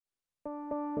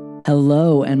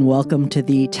Hello, and welcome to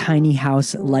the Tiny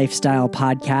House Lifestyle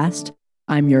Podcast.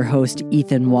 I'm your host,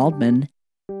 Ethan Waldman.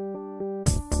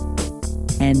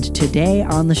 And today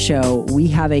on the show, we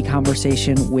have a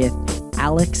conversation with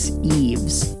Alex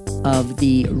Eves of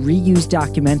the Reuse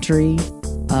documentary,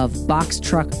 of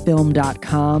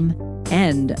BoxTruckFilm.com,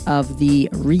 and of the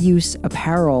reuse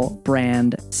apparel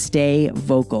brand Stay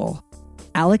Vocal.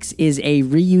 Alex is a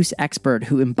reuse expert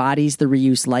who embodies the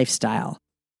reuse lifestyle.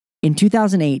 In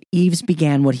 2008, Eves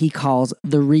began what he calls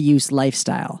the reuse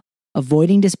lifestyle,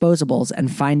 avoiding disposables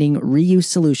and finding reuse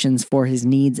solutions for his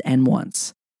needs and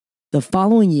wants. The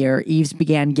following year, Eves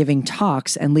began giving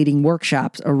talks and leading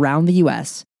workshops around the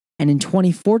US, and in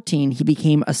 2014, he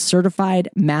became a certified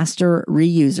master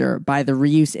reuser by the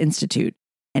Reuse Institute,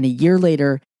 and a year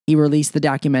later, he released the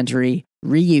documentary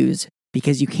Reuse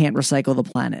Because You Can't Recycle the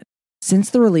Planet.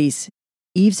 Since the release,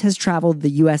 Eves has traveled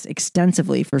the US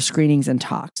extensively for screenings and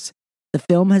talks. The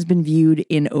film has been viewed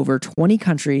in over 20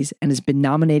 countries and has been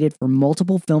nominated for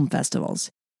multiple film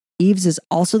festivals. Eves is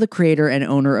also the creator and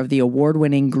owner of the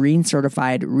award-winning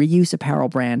green-certified reuse apparel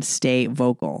brand Stay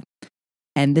Vocal.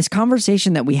 And this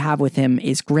conversation that we have with him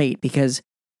is great because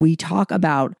we talk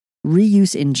about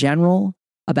reuse in general,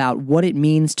 about what it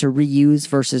means to reuse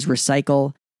versus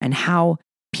recycle, and how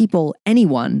people,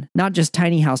 anyone, not just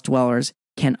tiny house dwellers,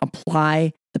 can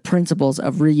apply the principles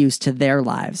of reuse to their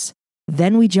lives.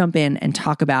 Then we jump in and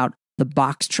talk about the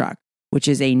Box Truck, which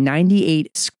is a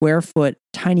 98 square foot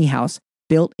tiny house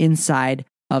built inside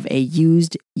of a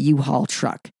used U-Haul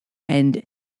truck. And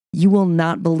you will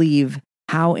not believe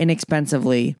how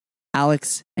inexpensively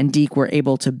Alex and Deke were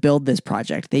able to build this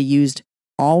project. They used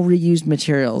all reused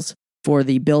materials for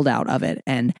the build out of it.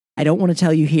 And I don't want to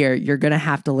tell you here, you're going to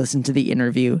have to listen to the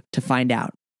interview to find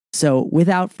out. So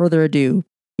without further ado,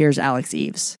 here's Alex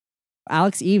Eves.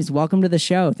 Alex Eves, welcome to the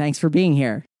show. Thanks for being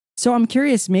here. So I'm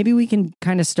curious, maybe we can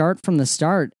kind of start from the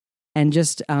start and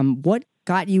just what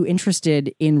got you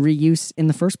interested in reuse in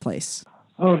the first place?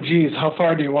 Oh, geez. How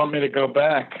far do you want me to go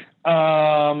back?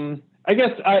 I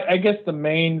guess the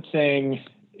main thing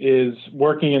is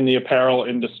working in the apparel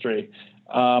industry.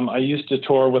 I used to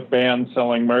tour with bands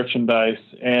selling merchandise,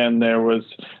 and there was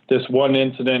this one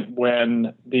incident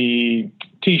when the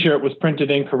T-shirt was printed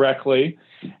incorrectly,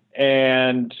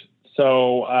 and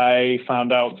so I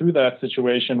found out through that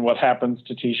situation what happens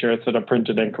to T-shirts that are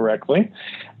printed incorrectly.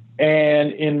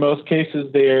 And in most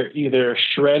cases, they're either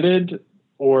shredded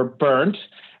or burnt.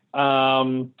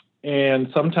 And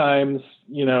sometimes,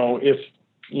 if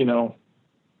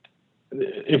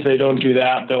they don't do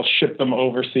that, they'll ship them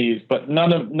overseas. But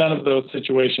none of those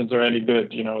situations are any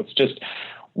good. It's just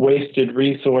wasted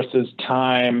resources,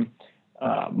 time,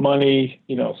 money,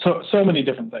 so many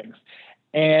different things.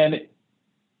 And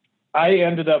I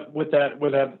ended up with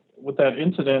that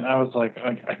incident. I was like,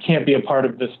 I can't be a part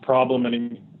of this problem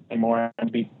anymore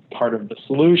and be part of the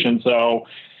solution. So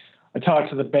I talked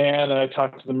to the band and I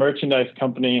talked to the merchandise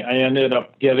company. I ended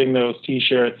up getting those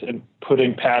T-shirts and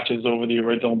putting patches over the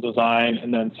original design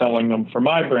and then selling them for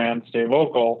my brand, Stay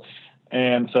Vocal.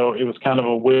 And so it was kind of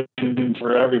a win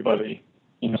for everybody,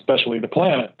 especially the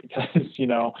planet, because,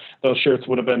 those shirts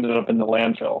would have ended up in the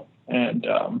landfill. And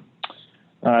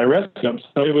I rescued them.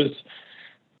 So it was,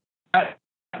 that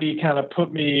kind of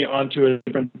put me onto a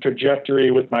different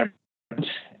trajectory with my brand.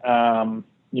 I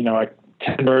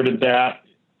converted that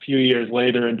a few years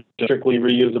later into strictly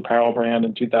reuse apparel brand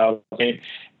in 2008.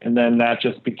 And then that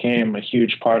just became a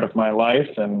huge part of my life.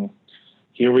 And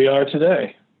here we are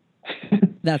today.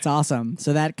 That's awesome.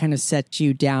 So that kind of set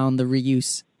you down the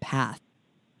reuse path.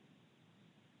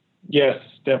 Yes,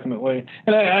 definitely.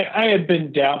 And I had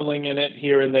been dabbling in it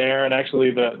here and there. And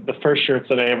actually the first shirts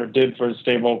that I ever did for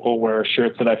Stay Vocal were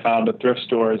shirts that I found at thrift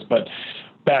stores. But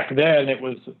back then it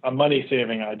was a money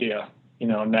saving idea.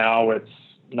 Now it's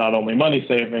not only money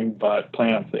saving, but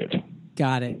planet saving.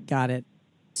 Got it.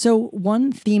 So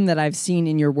one theme that I've seen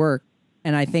in your work,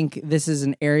 and I think this is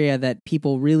an area that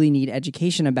people really need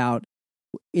education about,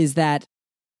 is that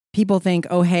people think,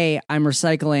 oh, hey, I'm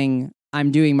recycling,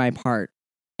 I'm doing my part.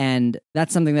 And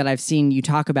that's something that I've seen you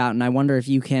talk about. And I wonder if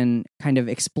you can kind of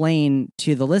explain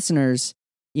to the listeners,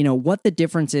 what the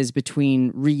difference is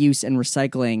between reuse and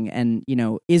recycling, and,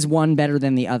 is one better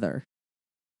than the other?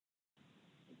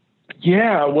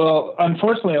 Yeah, well,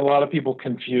 unfortunately, a lot of people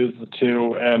confuse the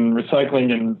two, and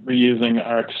recycling and reusing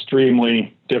are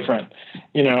extremely different.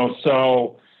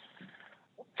 So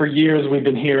for years we've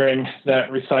been hearing that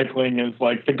recycling is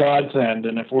like the godsend,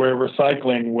 and if we're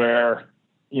recycling, we're,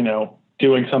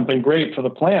 doing something great for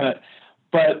the planet.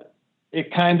 But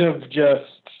it kind of just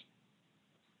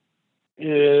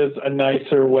is a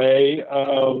nicer way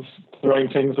of throwing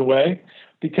things away.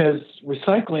 because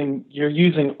recycling, you're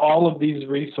using all of these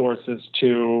resources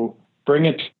to bring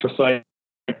it to a recycling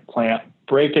plant,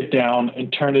 break it down,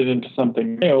 and turn it into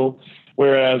something new.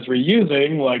 Whereas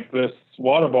reusing, like this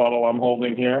water bottle I'm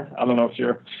holding here, I don't know if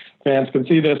your fans can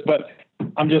see this, but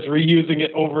I'm just reusing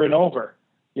it over and over,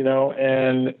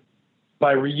 and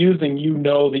by reusing,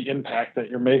 the impact that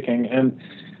you're making. And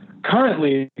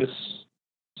currently, there's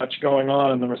much going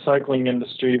on in the recycling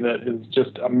industry that is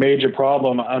just a major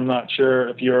problem. I'm not sure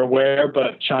if you're aware,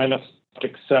 but China's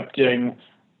accepting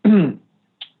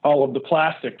all of the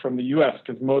plastic from the U.S.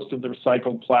 because most of the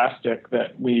recycled plastic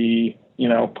that we,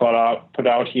 put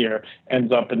out here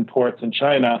ends up in ports in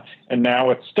China, and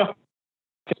now it's stuck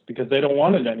because they don't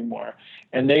want it anymore.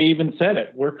 And they even said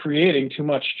it, we're creating too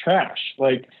much trash.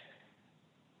 Like,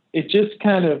 it just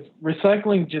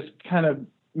recycling just kind of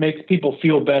makes people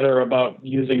feel better about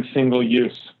using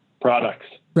single-use products.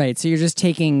 Right, so you're just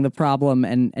taking the problem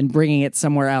and bringing it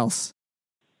somewhere else.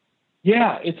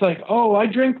 Yeah, it's like, oh, I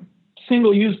drink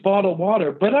single-use bottled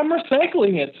water, but I'm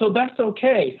recycling it, so that's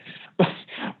okay.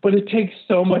 But it takes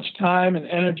so much time and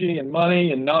energy and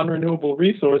money and non-renewable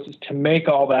resources to make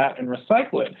all that and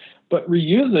recycle it. But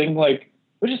reusing, like,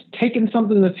 we're just taking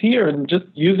something that's here and just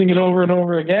using it over and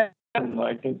over again.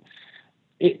 Like,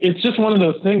 it's just one of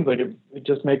those things. Like, it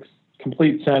just makes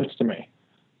complete sense to me.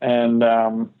 And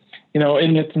and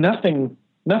it's nothing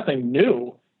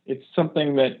new. It's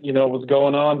something that was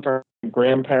going on for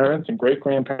grandparents and great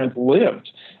grandparents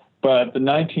lived. But the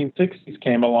 1960s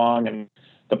came along, and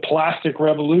the plastic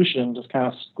revolution just kind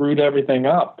of screwed everything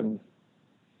up. And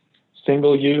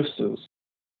single use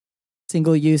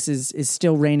is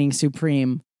still reigning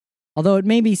supreme. Although it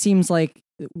maybe seems like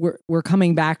we're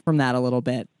coming back from that a little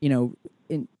bit,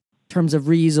 in terms of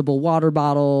reusable water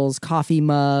bottles, coffee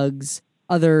mugs,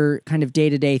 other kind of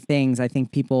day-to-day things. I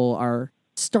think people are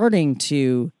starting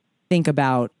to think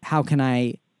about, how can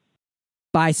I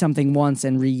buy something once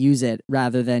and reuse it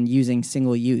rather than using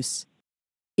single use.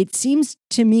 It seems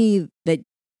to me that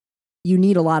you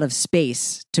need a lot of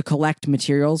space to collect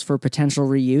materials for potential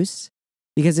reuse,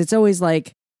 because it's always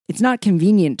like, it's not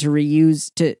convenient to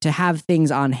reuse, to have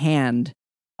things on hand.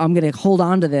 I'm going to hold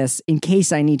on to this in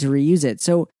case I need to reuse it.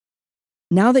 So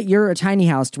now that you're a tiny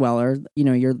house dweller,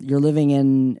 you're living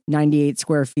in 98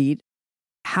 square feet,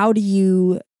 how do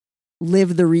you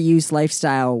live the reuse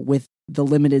lifestyle with the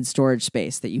limited storage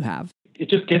space that you have? It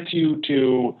just gets you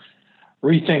to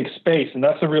rethink space. And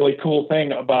that's a really cool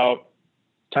thing about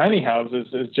tiny houses,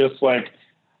 is just like,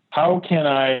 how can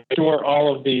I store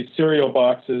all of these cereal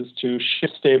boxes to ship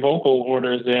Stay Vocal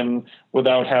orders in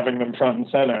without having them front and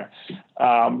center?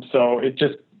 So it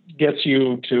just gets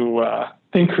you to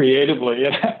think creatively.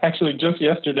 And actually, just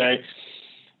yesterday,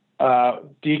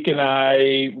 Deke and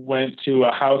I went to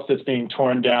a house that's being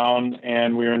torn down,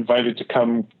 and we were invited to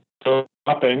come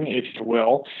shopping, if you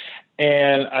will.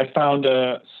 And I found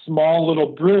a small little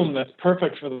broom that's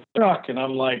perfect for the truck. And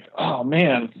I'm like, oh,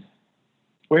 man,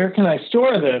 where can I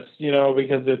store this?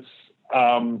 Because it's,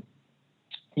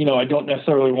 I don't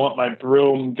necessarily want my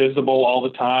broom visible all the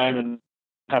time and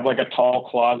have like a tall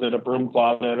closet, a broom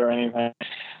closet or anything.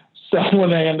 So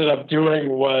what I ended up doing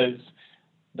was,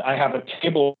 I have a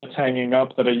table that's hanging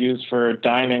up that I use for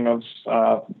dining of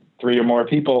 3 or more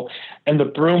people, and the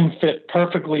broom fit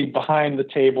perfectly behind the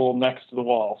table next to the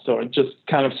wall. So it just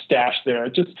kind of stashed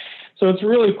there. So it's a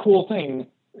really cool thing.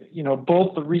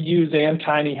 Both the reuse and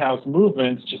tiny house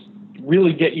movements just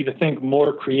really get you to think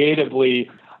more creatively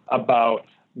about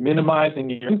minimizing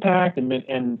your impact and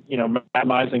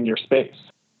maximizing your space.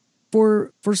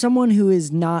 For someone who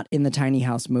is not in the tiny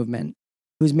house movement,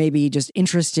 who's maybe just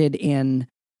interested in,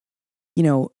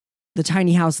 the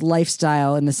tiny house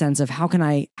lifestyle, in the sense of, how can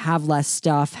I have less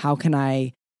stuff? How can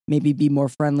I maybe be more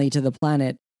friendly to the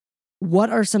planet? What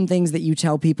are some things that you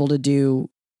tell people to do,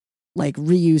 like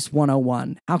Reuse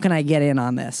 101? How can I get in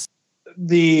on this?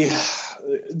 The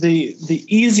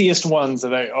easiest ones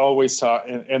that I always talk,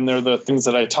 and they're the things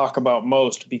that I talk about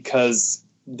most, because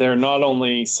they're not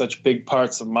only such big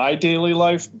parts of my daily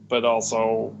life, but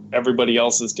also everybody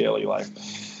else's daily life.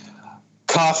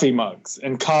 Coffee mugs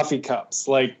and coffee cups.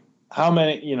 Like, how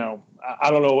many, I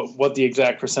don't know what the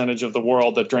exact percentage of the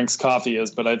world that drinks coffee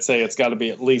is, but I'd say it's got to be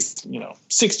at least,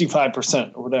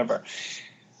 65% or whatever.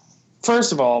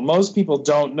 First of all, most people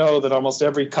don't know that almost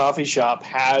every coffee shop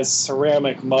has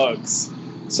ceramic mugs.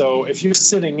 So if you're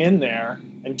sitting in there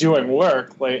and doing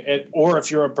work, or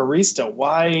if you're a barista,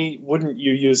 why wouldn't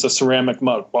you use a ceramic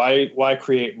mug? Why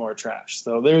create more trash?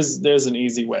 So there's an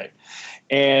easy way.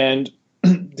 And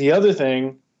the other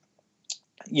thing,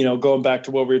 going back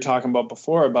to what we were talking about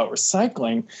before about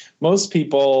recycling, most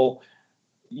people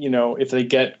if they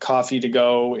get coffee to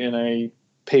go in a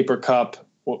paper cup,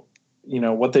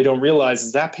 what they don't realize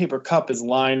is that paper cup is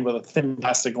lined with a thin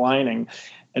plastic lining,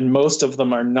 and most of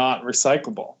them are not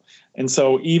recyclable. And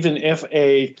so even if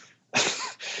a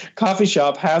coffee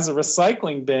shop has a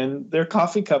recycling bin, their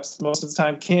coffee cups most of the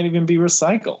time can't even be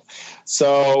recycled.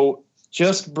 So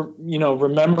just,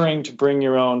 remembering to bring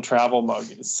your own travel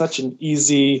mug is such an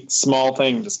easy, small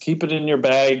thing. Just keep it in your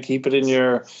bag, keep it in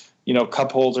your,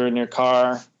 cup holder in your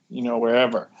car,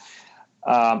 wherever.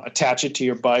 Attach it to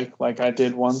your bike like I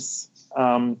did once.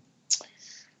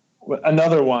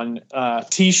 Another one,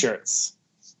 T-shirts.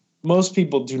 Most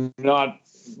people do not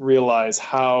realize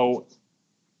how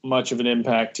much of an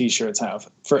impact T-shirts have.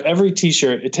 For every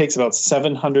T-shirt, it takes about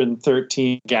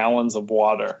 713 gallons of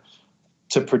water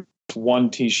to produce one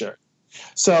T-shirt.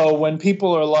 So when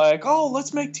people are like, oh,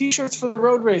 let's make T-shirts for the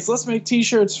road race, let's make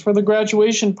T-shirts for the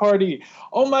graduation party.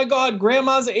 Oh my God,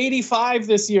 grandma's 85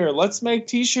 this year. Let's make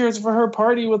T-shirts for her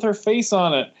party with her face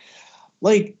on it.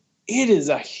 Like, it is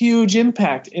a huge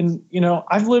impact. And,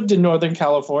 I've lived in Northern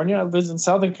California. I've lived in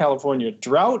Southern California.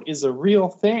 Drought is a real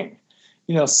thing.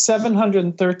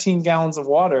 713 gallons of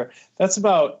water, that's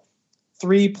about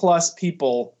 3+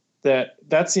 people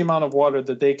that's the amount of water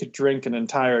that they could drink an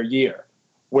entire year,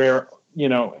 where,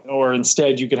 or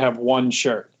instead you could have one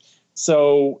shirt.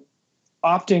 So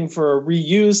opting for a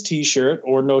reused T-shirt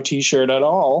or no T-shirt at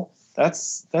all,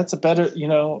 that's a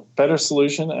better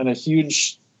solution and a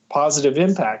huge positive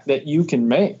impact that you can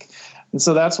make. And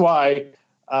so that's why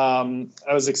I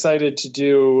was excited to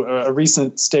do a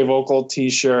recent Stay Vocal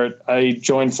T-shirt. I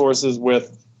joined forces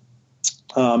with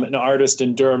an artist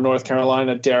in Durham, North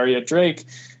Carolina, Daria Drake,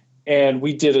 and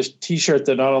we did a T-shirt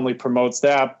that not only promotes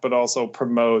that, but also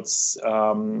promotes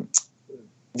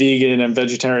vegan and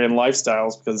vegetarian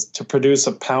lifestyles, because to produce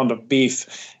a pound of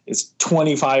beef is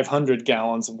 2,500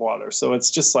 gallons of water. So it's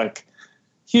just like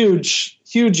huge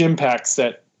impacts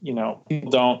that,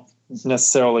 people don't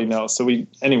necessarily know. So we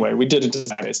did a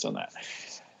design based on that.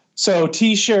 So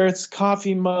T-shirts,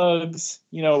 coffee mugs,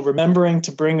 remembering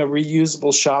to bring a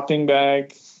reusable shopping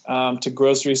bag to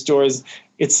grocery stores.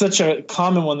 It's such a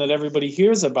common one that everybody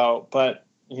hears about, but,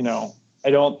 I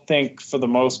don't think for the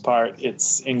most part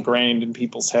it's ingrained in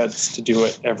people's heads to do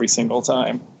it every single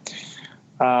time.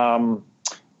 Trying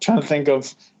to think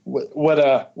of what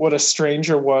a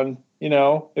stranger one,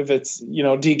 if it's,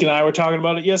 Deke and I were talking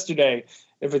about it yesterday.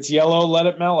 If it's yellow, let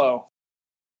it mellow.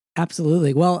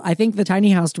 Absolutely. Well, I think the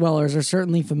tiny house dwellers are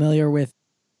certainly familiar with,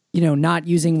 not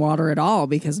using water at all,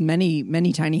 because many,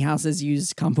 many tiny houses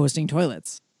use composting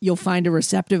toilets. You'll find a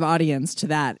receptive audience to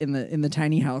that in the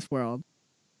tiny house world.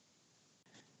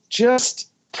 Just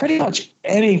pretty much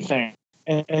anything.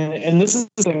 And this is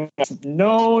the thing I've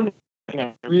known and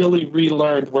I really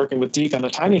relearned working with Deke on the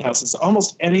tiny houses.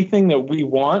 Almost anything that we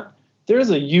want, there's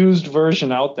a used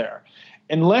version out there.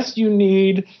 Unless you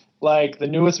need like the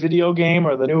newest video game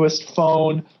or the newest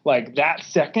phone, like that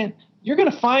second, you're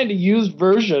going to find a used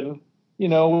version,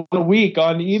 in a week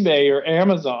on eBay or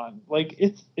Amazon. Like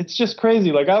it's just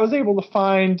crazy. Like I was able to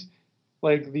find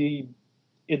like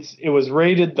it was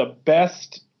rated the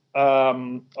best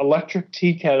electric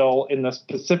tea kettle in the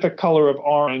specific color of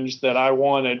orange that I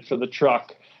wanted for the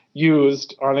truck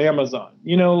used on Amazon.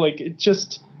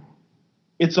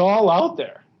 It's all out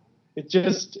there.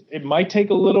 It might take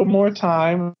a little more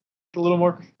time, a little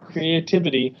more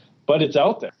creativity, but it's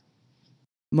out there.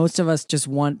 Most of us just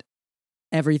want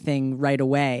everything right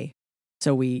away.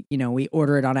 So we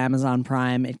order it on Amazon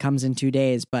Prime. It comes in 2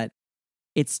 days, but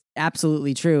it's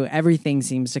absolutely true. Everything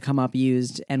seems to come up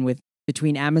used. And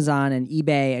between Amazon and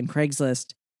eBay and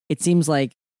Craigslist, it seems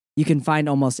like you can find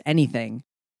almost anything.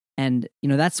 And,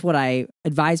 that's what I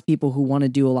advise people who want to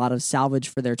do a lot of salvage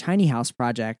for their tiny house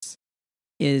projects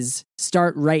is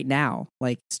start right now.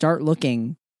 Like start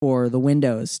looking for the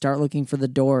windows, start looking for the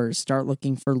doors, start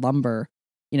looking for lumber.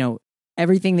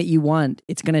 Everything that you want,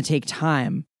 it's going to take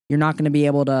time. You're not going to be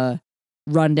able to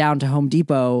run down to Home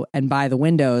Depot and buy the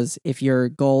windows if your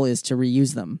goal is to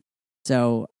reuse them.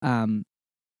 So I'm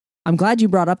glad you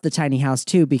brought up the tiny house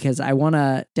too, because I want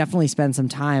to definitely spend some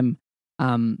time.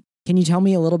 Can you tell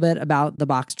me a little bit about the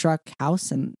box truck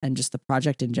house and just the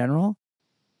project in general?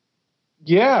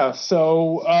 Yeah.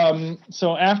 So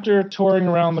after touring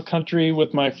around the country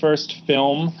with my first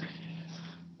film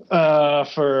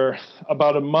for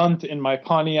about a month in my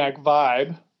Pontiac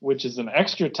Vibe, which is an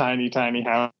extra tiny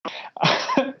house,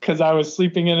 because I was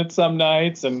sleeping in it some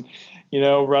nights and,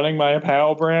 running my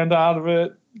apparel brand out of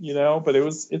it, but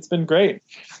it's been great.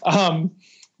 I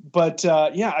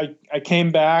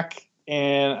came back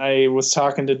and I was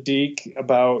talking to Deke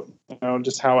about,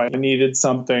 just how I needed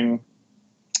something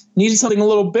needed something a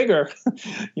little bigger,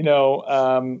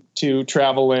 to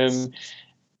travel in.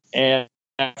 And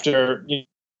after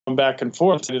going back and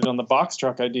forth on the box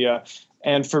truck idea,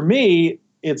 and for me,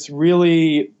 it's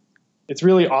really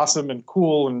awesome and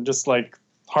cool and just like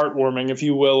heartwarming, if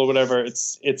you will, or whatever.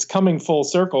 It's coming full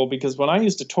circle, because when I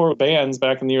used to tour bands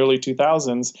back in the early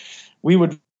 2000s, we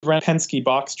would rent Penske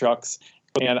box trucks,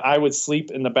 and I would sleep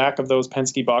in the back of those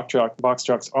Penske box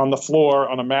trucks on the floor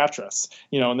on a mattress,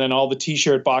 and then all the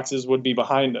T-shirt boxes would be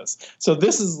behind us. So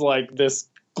this is like this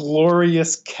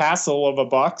glorious castle of a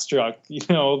box truck,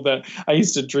 that I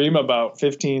used to dream about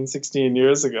 15, 16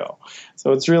 years ago.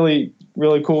 So it's really,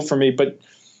 really cool for me. But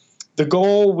the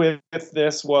goal with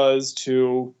this was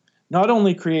to not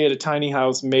only create a tiny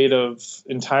house made of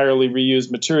entirely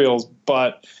reused materials,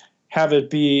 but have it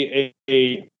be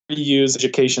a reuse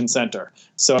education center.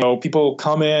 So people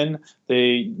come in,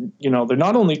 they're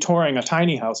not only touring a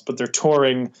tiny house, but they're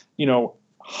touring,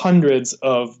 hundreds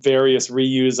of various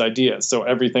reuse ideas. So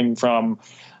everything from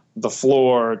the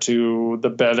floor to the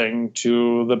bedding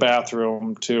to the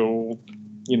bathroom to,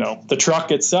 the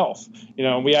truck itself.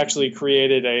 We actually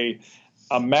created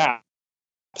a map.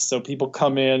 So people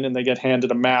come in and they get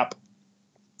handed a map.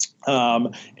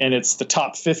 And it's the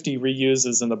top 50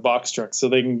 reuses in the box truck. So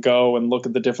they can go and look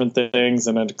at the different things,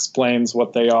 and it explains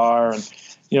what they are. And,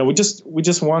 we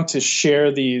just want to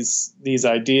share these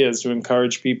ideas to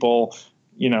encourage people,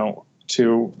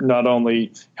 to not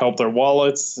only help their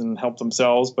wallets and help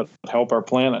themselves, but help our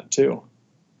planet too.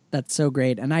 That's so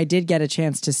great. And I did get a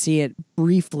chance to see it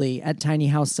briefly at Tiny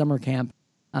House Summer Camp.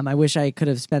 I wish I could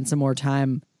have spent some more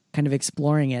time kind of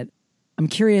exploring it. I'm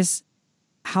curious,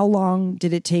 how long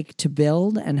did it take to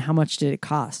build, and how much did it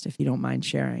cost, if you don't mind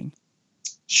sharing?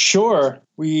 Sure.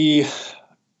 We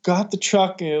got the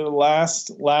truck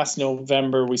last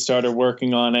November. We started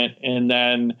working on it, and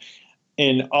then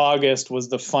in August was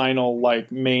the final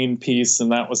main piece,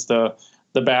 and that was the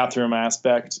bathroom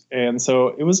aspect. And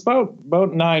so it was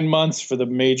about 9 months for the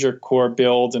major core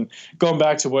build. And going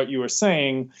back to what you were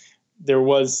saying, there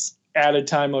was added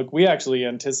time. We actually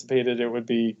anticipated it would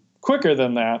be quicker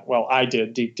than that. Well, I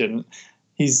did. Deke didn't.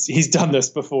 He's done this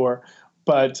before,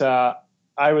 but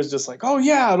I was just like, oh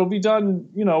yeah, it'll be done,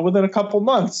 within a couple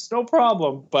months, no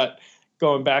problem. But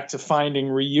going back to finding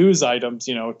reuse items,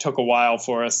 it took a while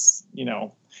for us,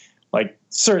 like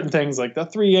certain things like the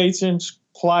 3/8 inch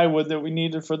plywood that we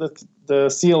needed for the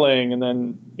ceiling, and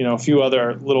then, a few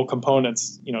other little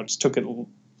components, just took it a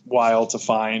while to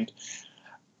find.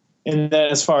 And then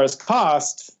as far as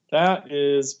cost, that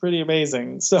is pretty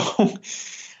amazing. So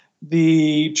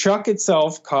the truck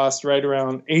itself cost right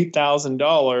around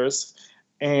 $8,000,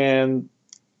 and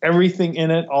everything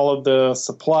in it, all of the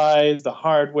supplies, the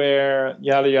hardware,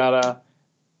 yada, yada,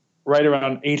 right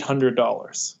around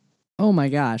 $800. Oh my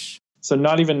gosh. So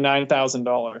not even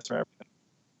 $9,000 for everything.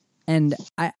 And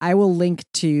I will link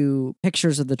to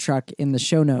pictures of the truck in the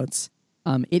show notes.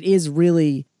 It is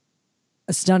really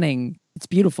stunning. It's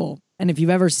beautiful. And if you've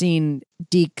ever seen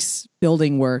Deke's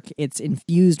building work, it's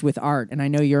infused with art. And I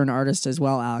know you're an artist as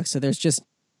well, Alex. So there's just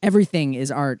everything is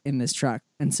art in this truck.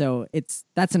 And so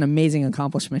that's an amazing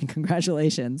accomplishment.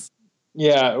 Congratulations.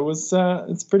 Yeah, it was.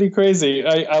 It's pretty crazy.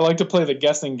 I like to play the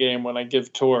guessing game when I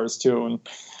give tours too, and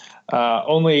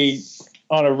only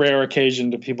on a rare occasion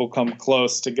do people come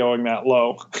close to going that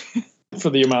low for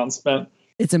the amount spent.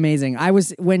 It's amazing.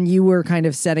 When you were kind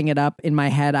of setting it up in my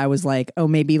head, I was like, oh,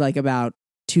 maybe about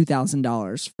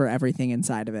 $2,000 for everything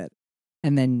inside of it.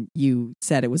 And then you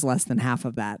said it was less than half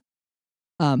of that.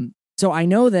 So I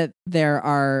know that there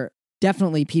are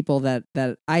definitely people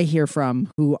that I hear from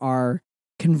who are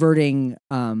converting,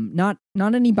 not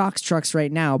any box trucks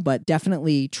right now, but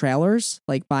definitely trailers,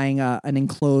 like buying an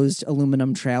enclosed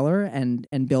aluminum trailer and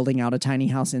building out a tiny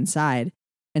house inside.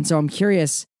 And so I'm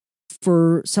curious,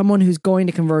 for someone who's going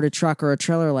to convert a truck or a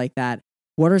trailer like that,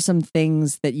 what are some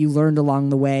things that you learned along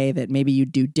the way that maybe you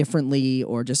do differently,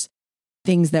 or just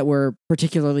things that were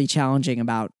particularly challenging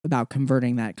about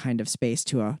converting that kind of space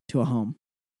to a home?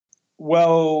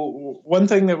 Well, one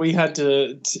thing that we had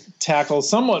to tackle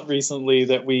somewhat recently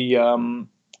that we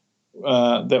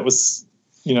that was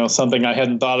something I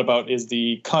hadn't thought about is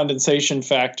the condensation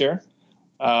factor.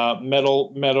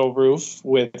 Metal roof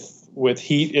with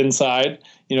heat inside,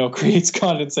 creates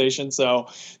condensation. So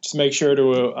just make sure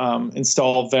to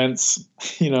install vents,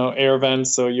 air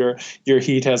vents, so your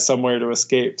heat has somewhere to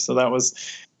escape. So that was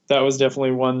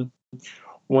definitely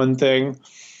one thing.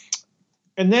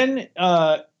 And then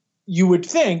you would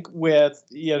think with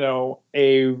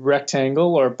a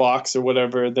rectangle or box or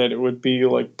whatever that it would be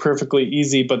perfectly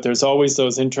easy, but there's always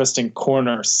those interesting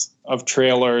corners of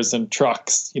trailers and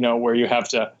trucks, where you have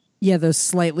to Yeah, those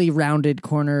slightly rounded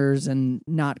corners and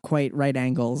not quite right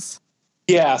angles.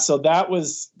 Yeah, so that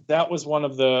was one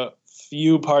of the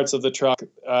few parts of the truck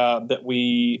that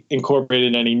we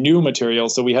incorporated any new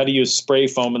materials. So we had to use spray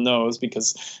foam in those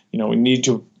because, we need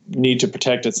to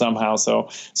protect it somehow. So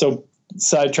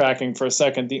sidetracking for a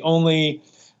second, the only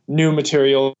new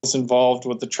materials involved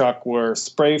with the truck were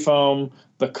spray foam,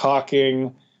 the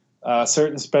caulking,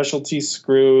 certain specialty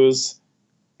screws,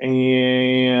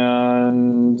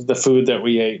 and the food that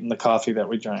we ate and the coffee that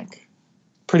we drank.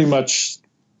 Pretty much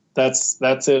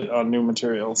that's it on new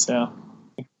materials. Yeah.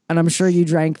 And I'm sure you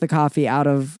drank the coffee out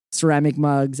of ceramic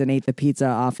mugs and ate the pizza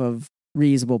off of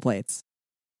reusable plates.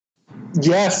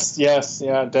 Yes. Yeah,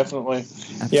 definitely.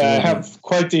 Absolutely. Yeah, I have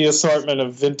quite the assortment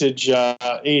of vintage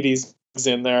 80s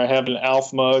in there. I have an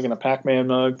Alf mug and a Pac-Man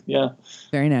mug. Yeah.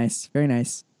 Very nice. Very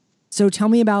nice. So tell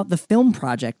me about the film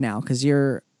project now, because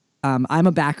I'm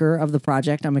a backer of the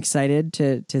project. I'm excited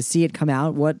to see it come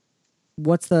out.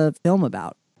 What's the film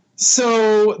about?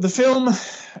 So the film,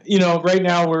 right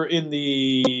now we're in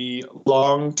the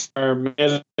long-term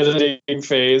editing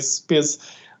phase, because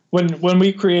when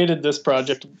we created this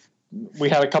project, we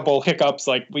had a couple hiccups.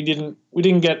 Like we didn't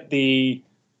get the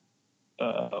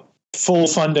full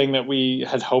funding that we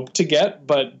had hoped to get,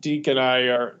 but Deke and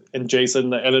I and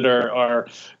Jason, the editor, are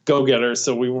go-getters.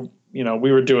 So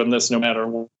we were doing this no matter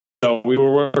what. So we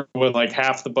were working with like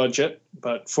half the budget,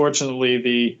 but fortunately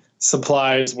the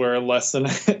supplies were less than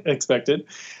expected.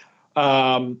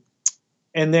 And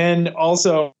then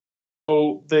also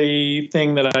the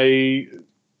thing that I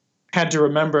had to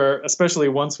remember, especially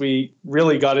once we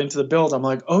really got into the build, I'm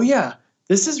like, oh yeah,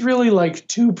 this is really like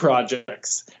two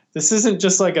projects. This isn't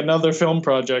just like another film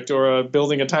project or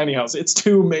building a tiny house. It's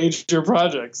two major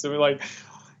projects. And we're like,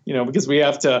 because we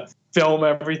have to film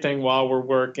everything while we're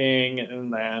working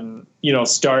and then,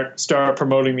 start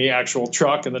promoting the actual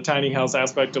truck and the tiny house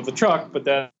aspect of the truck, but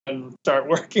then start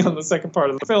working on the second part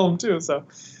of the film too. So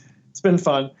it's been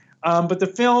fun. But the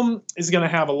film is going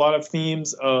to have a lot of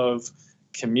themes of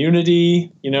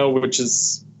community, which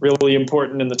is really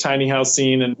important in the tiny house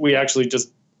scene. And we actually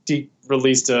just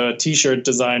released a t-shirt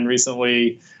design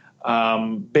recently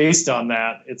based on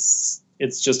that. It's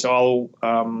just all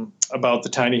about the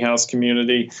tiny house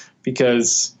community,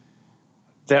 because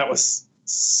that was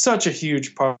such a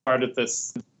huge part of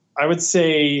this. I would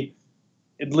say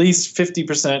at least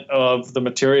 50% of the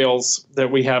materials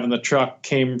that we have in the truck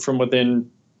came from within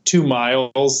 2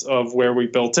 miles of where we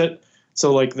built it.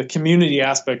 So like the community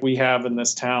aspect we have in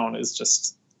this town is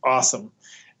just awesome.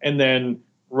 And then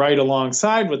right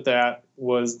alongside with that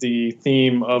was the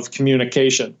theme of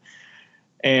communication.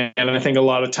 And I think a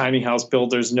lot of tiny house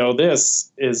builders know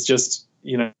this is just,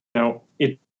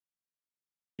 it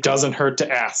doesn't hurt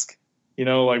to ask.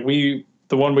 Like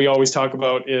the one we always talk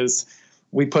about is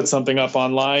we put something up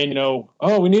online,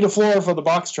 oh, we need a floor for the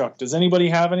box truck. Does anybody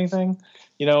have anything?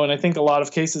 And I think a lot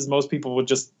of cases, most people would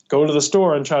just go to the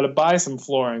store and try to buy some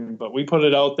flooring. But we put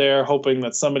it out there hoping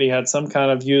that somebody had some kind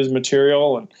of used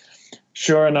material. And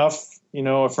sure enough,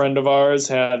 a friend of ours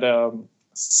had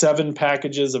 7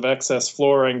 packages of excess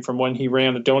flooring from when he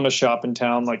ran a donut shop in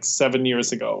town like 7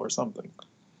 years ago or something.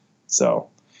 So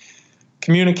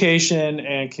communication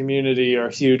and community are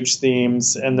huge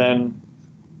themes. And then,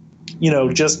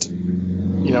 just,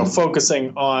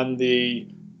 focusing on the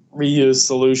reuse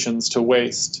solutions to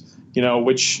waste,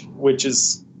 which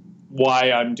is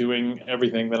why I'm doing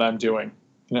everything that I'm doing,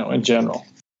 in general.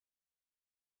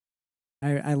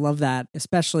 I love that,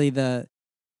 especially the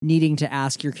needing to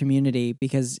ask your community,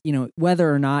 because,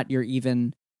 whether or not you're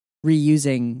even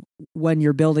reusing, when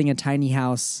you're building a tiny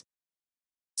house,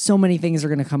 so many things are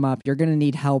going to come up. You're going to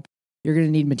need help. You're going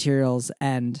to need materials,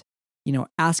 and,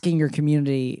 asking your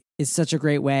community is such a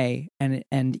great way.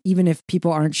 And even if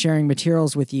people aren't sharing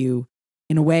materials with you,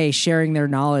 in a way, sharing their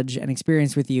knowledge and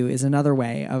experience with you is another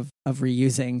way of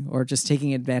reusing, or just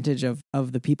taking advantage of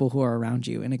the people who are around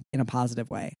you in a positive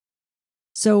way.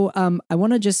 So I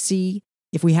want to just see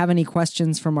if we have any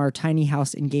questions from our Tiny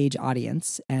House Engage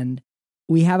audience. And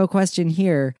we have a question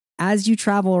here. As you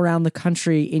travel around the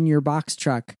country in your box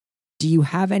truck, do you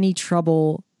have any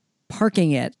trouble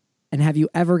parking it? And have you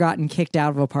ever gotten kicked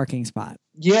out of a parking spot?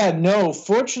 Yeah, no.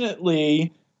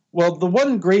 Fortunately, well, the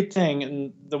one great thing,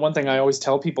 and the one thing I always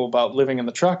tell people about living in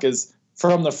the truck is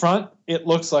from the front, it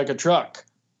looks like a truck.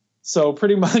 So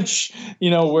pretty much,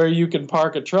 where you can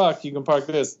park a truck, you can park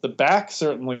this. The back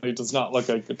certainly does not look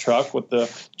like a truck with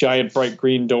the giant bright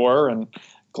green door and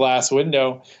glass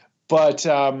window. But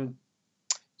when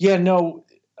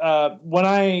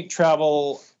I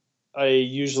travel I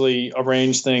usually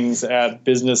arrange things at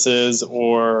businesses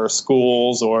or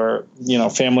schools or,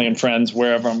 family and friends,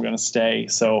 wherever I'm going to stay.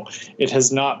 So it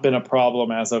has not been a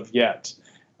problem as of yet.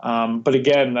 But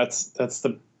again, that's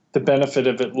the benefit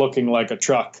of it looking like a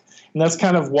truck. And that's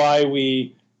kind of why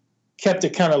we kept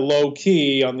it kind of low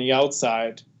key on the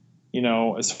outside,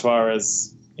 as far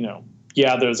as,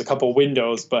 there's a couple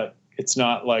windows, but it's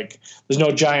not like there's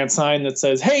no giant sign that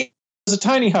says, hey, there's a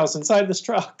tiny house inside this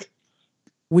truck.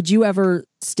 Would you ever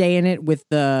stay in it with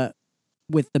the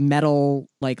metal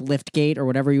like lift gate or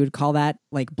whatever you would call that,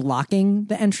 like blocking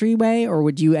the entryway, or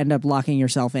would you end up locking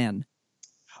yourself in?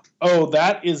 Oh,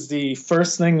 that is the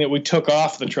first thing that we took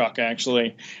off the truck,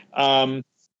 actually.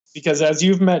 Because as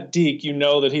you've met Deke, you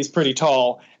know that he's pretty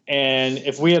tall. And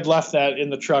if we had left that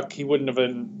in the truck, he wouldn't have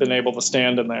been able to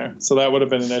stand in there. So that would have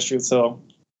been an issue. So,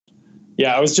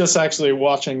 yeah, I was just actually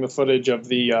watching the footage of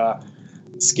the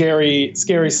scary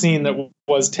scene that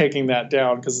was taking that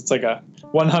down, because it's like a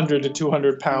 100 to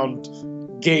 200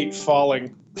 pound gate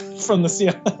falling from the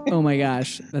ceiling. Oh my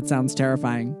gosh, that sounds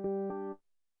terrifying.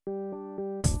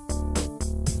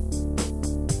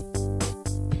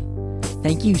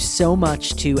 Thank you so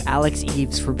much to Alex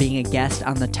Eves for being a guest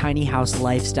on the Tiny House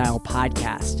Lifestyle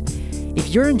podcast. If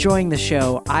you're enjoying the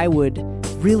show, I would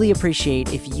really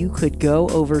appreciate if you could go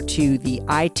over to the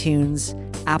iTunes,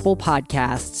 Apple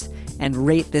Podcasts, and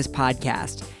rate this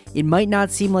podcast. It might not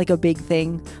seem like a big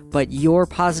thing, but your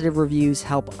positive reviews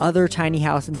help other tiny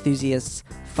house enthusiasts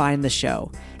find the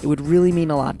show. It would really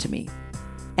mean a lot to me.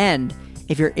 And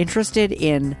if you're interested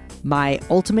in my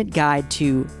ultimate guide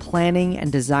to planning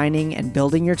and designing and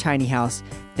building your tiny house,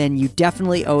 then you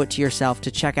definitely owe it to yourself to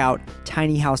check out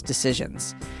Tiny House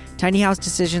Decisions. Tiny House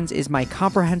Decisions is my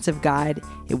comprehensive guide.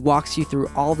 It walks you through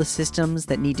all the systems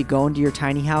that need to go into your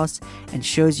tiny house and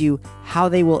shows you how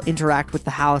they will interact with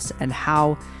the house and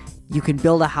how you can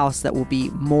build a house that will be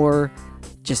more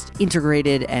just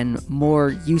integrated and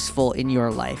more useful in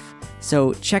your life.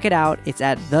 So check it out. It's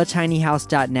at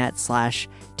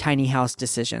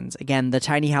thetinyhouse.net/tinyhousedecisions. Again,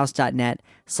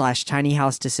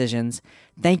 thetinyhouse.net/tinyhousedecisions.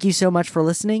 Thank you so much for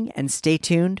listening, and stay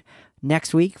tuned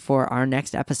next week for our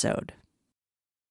next episode.